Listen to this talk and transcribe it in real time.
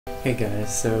Hey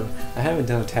guys, so I haven't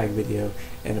done a tag video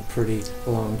in a pretty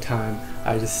long time.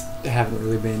 I just haven't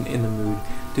really been in the mood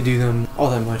to do them all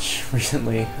that much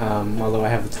recently, although I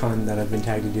have a ton that I've been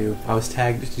tagged to do. I was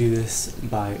tagged to do this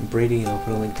by Brady, and I'll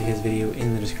put a link to his video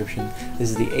in the description. This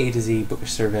is the A to Z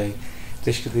Bookish Survey.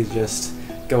 Basically just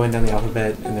going down the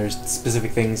alphabet, and there's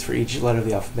specific things for each letter of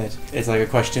the alphabet. It's like a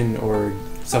question or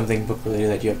something book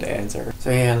related that you have to answer. So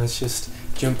yeah, let's just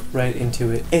jump right into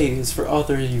it. A is for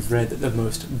author you've read the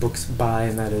most books by,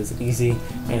 and that is an easy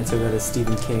answer. That is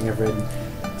Stephen King. I've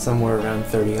read somewhere around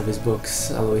 30 of his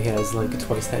books, although he has like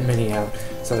twice that many out,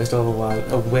 so I still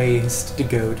have a ways to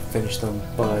go to finish them,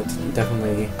 but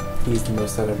definitely he's the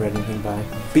most that I've read anything by.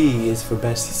 B is for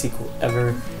best sequel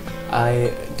ever.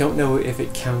 I don't know if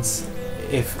it counts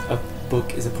if a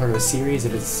book is a part of a series,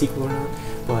 if it's a sequel or not,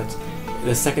 but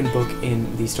the second book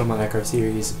in the Stormlight Archive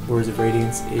series, Words of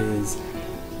Radiance, is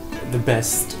the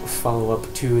best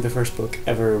follow-up to the first book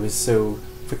ever. It was so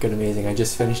freaking amazing. I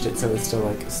just finished it, so it's still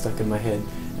like stuck in my head,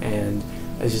 and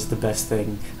it's just the best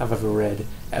thing I've ever read,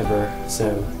 ever.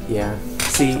 So yeah.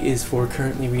 C is for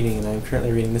currently reading, and I'm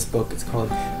currently reading this book. It's called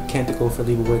Canticle for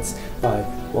Leibowitz by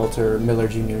Walter Miller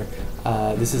Jr.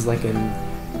 This is like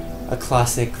a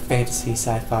classic fantasy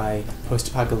sci-fi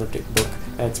post-apocalyptic book.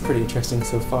 It's pretty interesting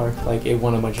so far. Like, it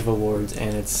won a bunch of awards,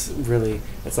 and it's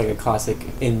like a classic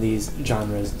in these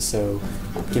genres, so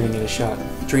giving it a shot.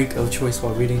 Drink of choice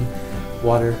while reading: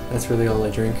 water. That's really all I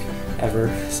drink ever.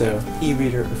 So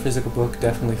e-reader or physical book: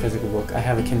 definitely physical book. I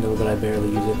have a Kindle, but I barely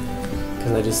use it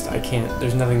because I can't.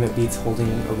 There's nothing that beats holding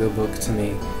a real book to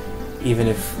me. Even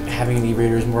if having an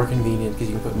e-reader is more convenient because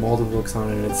you can put multiple books on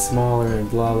it and it's smaller and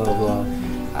blah blah blah,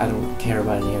 I don't care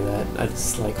about any of that. I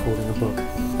just like holding a book.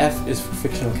 F is for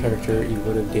fictional character you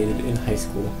would have dated in high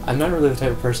school. I'm not really the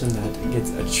type of person that gets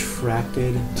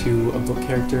attracted to a book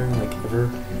character, like,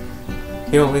 ever.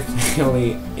 The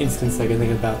only instance I can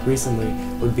think about recently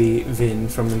would be Vin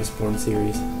from the Mistborn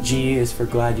series. G is for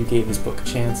glad you gave this book a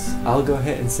chance. I'll go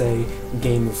ahead and say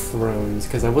Game of Thrones,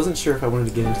 because I wasn't sure if I wanted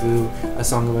to get into A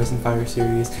Song of Ice and Fire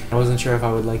series. I wasn't sure if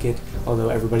I would like it, although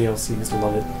everybody else seems to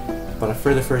love it. But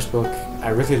for the first book, I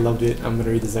really loved it. I'm going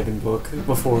to read the second book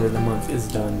before the month is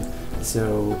done,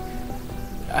 so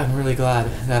I'm really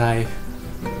glad that I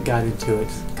got into it,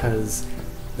 because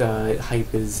the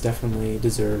hype is definitely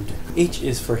deserved. H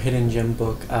is for hidden gem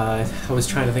book. I was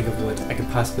trying to think of what I could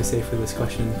possibly say for this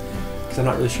question, because I'm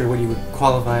not really sure what you would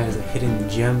qualify as a hidden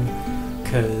gem,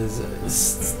 because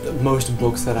most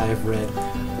books that I've read,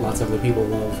 lots of other people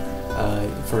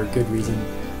love, for a good reason.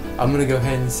 I'm going to go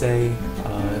ahead and say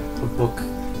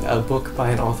a book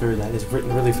by an author that has written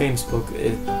a really famous book.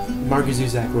 Marcus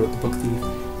Zusak wrote The Book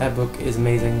Thief. That book is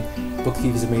amazing. Book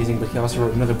Thief is amazing, but he also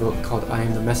wrote another book called I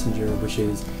Am the Messenger, which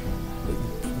is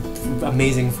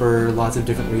amazing for lots of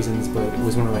different reasons, but it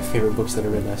was one of my favorite books that I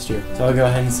read last year. So I'll go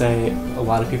ahead and say a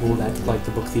lot of people that like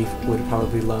The Book Thief would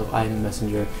probably love I Am the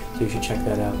Messenger, so you should check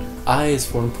that out. I is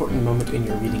for important moment in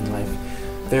your reading life.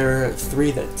 There are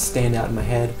three that stand out in my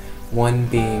head. One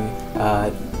being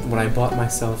when I bought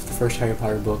myself the first Harry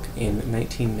Potter book in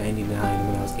 1999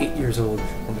 when I was 8 years old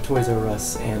from a Toys R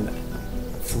Us, and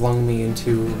flung me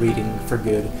into reading for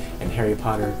good and Harry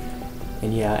Potter.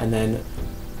 And yeah, and then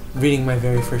reading my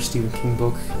very first Stephen King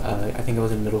book, I think I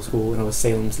was in middle school, and it was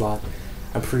Salem's Lot.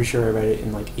 I'm pretty sure I read it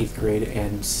in like 8th grade,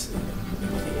 and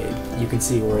you can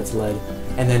see where it's led.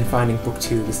 And then finding book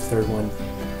 2, this third one,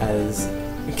 has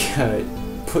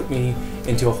put me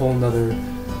into a whole nother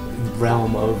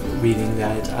realm of reading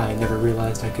that I never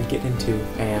realized I could get into,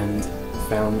 and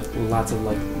found lots of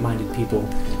like-minded people,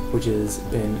 which has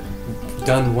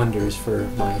done wonders for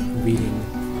my reading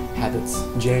habits.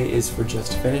 J is for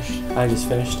just finished. I just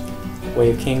finished Way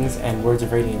of Kings and Words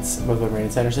of Radiance, both by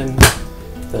Brandon Sanderson.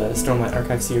 The Stormlight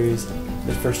Archive series,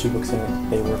 the first 2 books in it,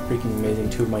 they were freaking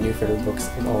amazing. 2 of my new favorite books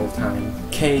of all time.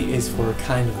 K is for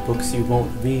kind of books you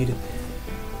won't read.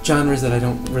 Genres that I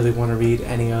don't really want to read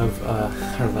any of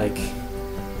are like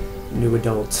new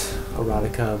adult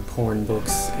erotica, porn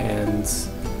books, and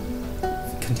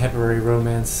contemporary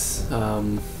romance.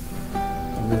 I'm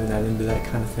really not into that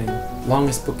kind of thing.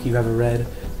 Longest book you've ever read?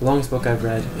 The longest book I've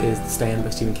read is The Stand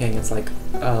by Stephen King. It's like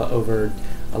over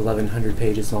 1,100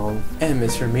 pages long. M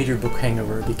is for major book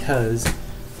hangover, because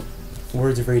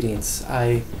Words of Radiance,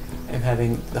 I am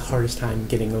having the hardest time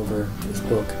getting over this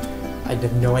book. I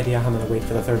have no idea how I'm going to wait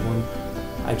for the third one.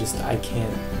 I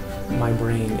can't. My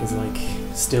brain is like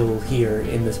still here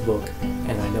in this book,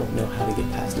 and I don't know how to get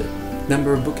past it.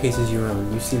 Number of bookcases you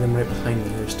own. You see them right behind me.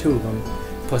 There's 2 of them.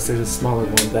 Plus there's a smaller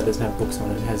one that doesn't have books on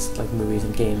it. It has like movies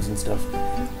and games and stuff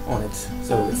on it.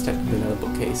 So it's technically not a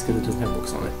bookcase because it doesn't have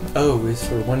books on it. O is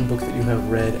for one book that you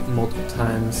have read multiple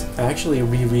times. I actually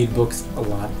reread books a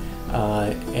lot.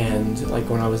 And like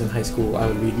when I was in high school, I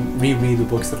would reread the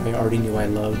books that I already knew I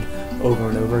loved over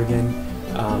and over again.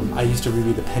 I used to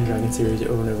reread the Pendragon series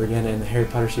over and over again, and the Harry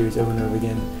Potter series over and over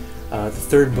again. The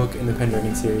third book in the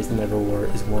Pendragon series, The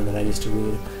Neverwar, is one that I used to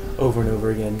read over and over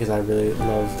again because I really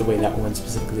love the way that one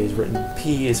specifically is written.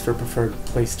 P is for preferred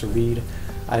place to read.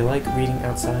 I like reading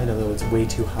outside, although it's way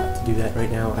too hot to do that right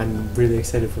now. I'm really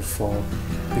excited for fall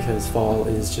because fall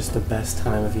is just the best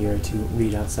time of year to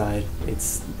read outside.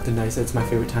 It's my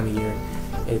favorite time of year.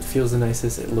 It feels the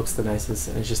nicest, it looks the nicest,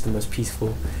 and it's just the most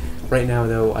peaceful. Right now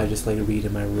though, I just like to read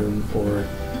in my room, or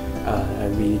I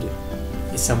read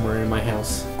somewhere in my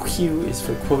house. Q is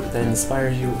for quote that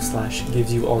inspires you /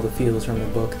 gives you all the feels from the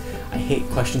book. I hate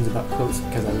questions about quotes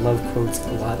because I love quotes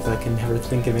a lot, but I can never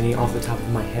think of any off the top of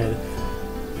my head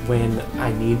when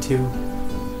I need to.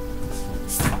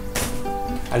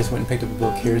 I just went and picked up a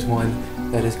book. Here's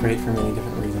one that is great for many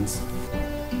different reasons.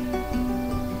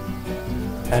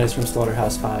 That is from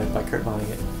Slaughterhouse-Five by Kurt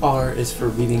Vonnegut. R is for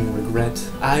reading regret.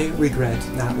 I regret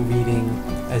not reading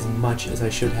as much as I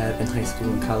should have in high school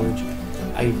and college.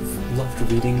 I've loved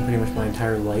reading pretty much my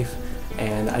entire life,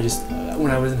 and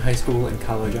when I was in high school and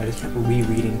college, I just kept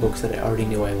rereading books that I already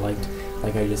knew I liked.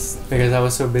 Because I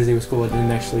was so busy with school, I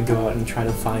didn't actually go out and try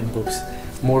to find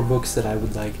more books that I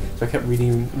would like. So I kept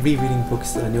rereading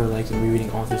books that I knew I liked and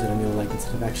rereading authors that I knew I liked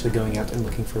instead of actually going out and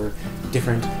looking for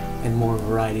different and more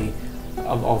variety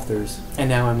of authors. And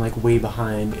now I'm like way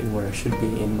behind in where I should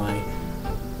be in my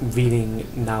reading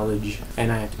knowledge,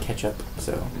 and I have to catch up.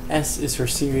 So S is for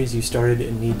series you started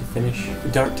and need to finish. The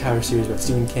Dark Tower series by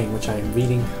Stephen King, which I am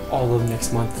reading all of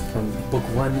next month from book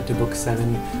 1 to book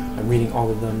 7. I'm reading all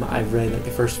of them. I've read like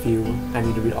the first few. I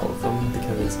need to read all of them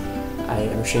because I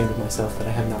am ashamed of myself that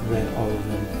I have not read all of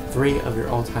them. 3 of your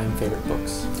all-time favorite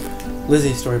books.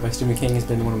 Lizzie's Story by Stephen King has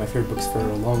been one of my favorite books for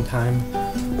a long time.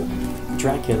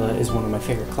 Dracula is one of my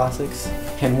favorite classics,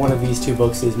 and one of these 2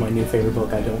 books is my new favorite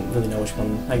book. I don't really know which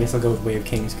one. I guess I'll go with Way of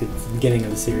Kings because it's the beginning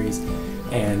of the series,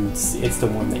 and it's the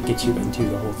one that gets you into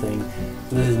the whole thing.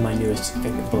 This is my newest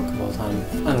favorite book of all time.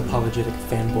 Unapologetic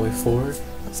Fanboy 4,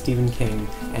 Stephen King,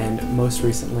 and most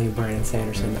recently Brandon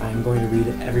Sanderson. I am going to read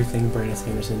everything Brandon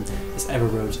Sanderson has ever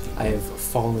wrote. I have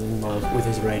fallen in love with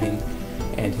his writing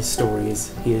and his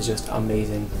stories. He is just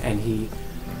amazing, and he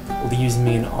leaves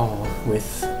me in awe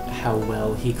with how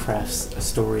well he crafts a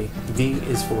story. V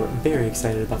is for very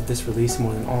excited about this release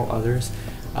more than all others.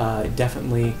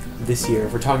 Definitely this year.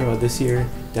 If we're talking about this year,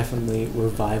 definitely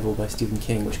Revival by Stephen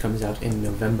King, which comes out in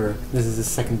November. This is the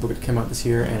second book to come out this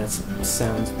year, and it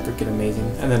sounds freaking amazing.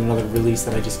 And then another release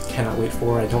that I just cannot wait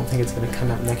for. I don't think it's going to come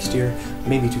out next year,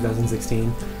 maybe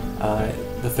 2016.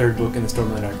 The third book in the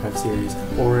Stormlight Archive series,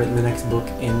 or the next book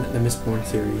in the Mistborn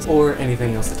series, or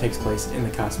anything else that takes place in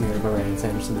the Cosmere by Brandon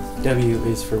Sanderson. W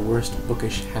is for worst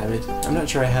bookish habit. I'm not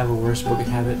sure I have a worst bookish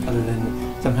habit other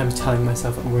than sometimes telling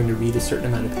myself I'm going to read a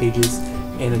certain amount of pages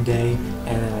in a day,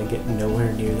 and then I get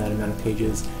nowhere near that amount of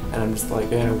pages, and I'm just like,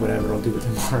 yeah, whatever, I'll do it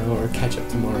tomorrow, or catch up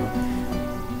tomorrow.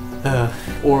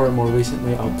 Or more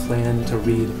recently, I'll plan to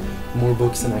read more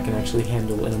books than I can actually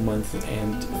handle in a month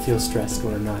and feel stressed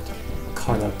when I'm not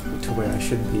caught up to where I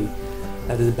should be.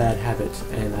 That is a bad habit,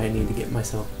 and I need to get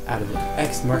myself out of it.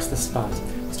 X marks the spot.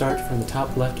 Start from the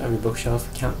top left of your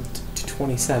bookshelf, count to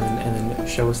 27, and then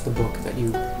show us the book that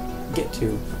you get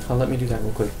to. Let me do that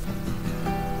real quick.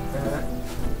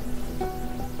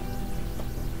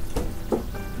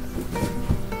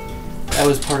 That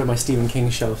was part of my Stephen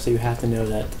King shelf, so you have to know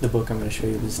that the book I'm going to show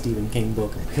you is a Stephen King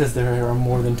book, because there are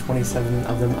more than 27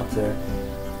 of them up there.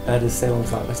 That is Salem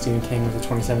Slot by Stephen King, was the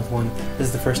 27th one. This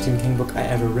is the first Stephen King book I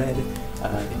ever read.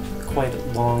 Quite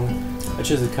long. I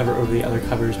chose the cover over the other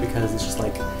covers because it's just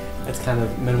like, it's kind of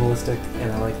minimalistic,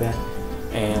 and I like that.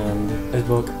 And this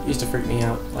book used to freak me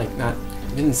out, like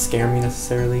it didn't scare me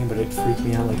necessarily, but it freaked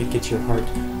me out, like it gets your heart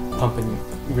pumping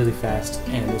really fast,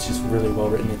 and it's just really well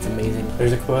written. It's amazing.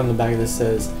 There's a quote on the back of this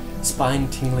that says,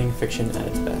 "Spine-tingling fiction at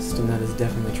its best," and that is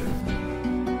definitely true.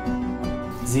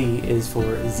 Z is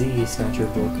for Z Snatcher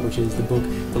book, which is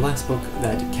the last book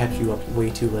that kept you up way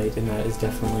too late, and that is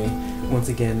definitely, once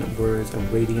again, Words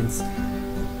of Radiance,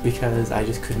 because I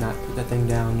just could not put that thing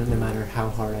down no matter how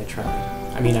hard I tried.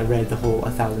 I mean, I read the whole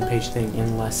 1,000-page thing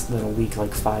in less than a week,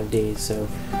 like 5 days, so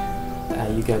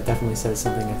you guys definitely says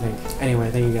something, I think. Anyway,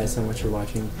 thank you guys so much for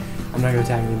watching. I'm not going to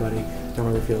tag anybody, don't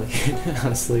really feel like it,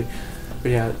 honestly.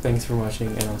 But yeah, thanks for watching,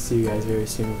 and I'll see you guys very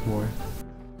soon with more.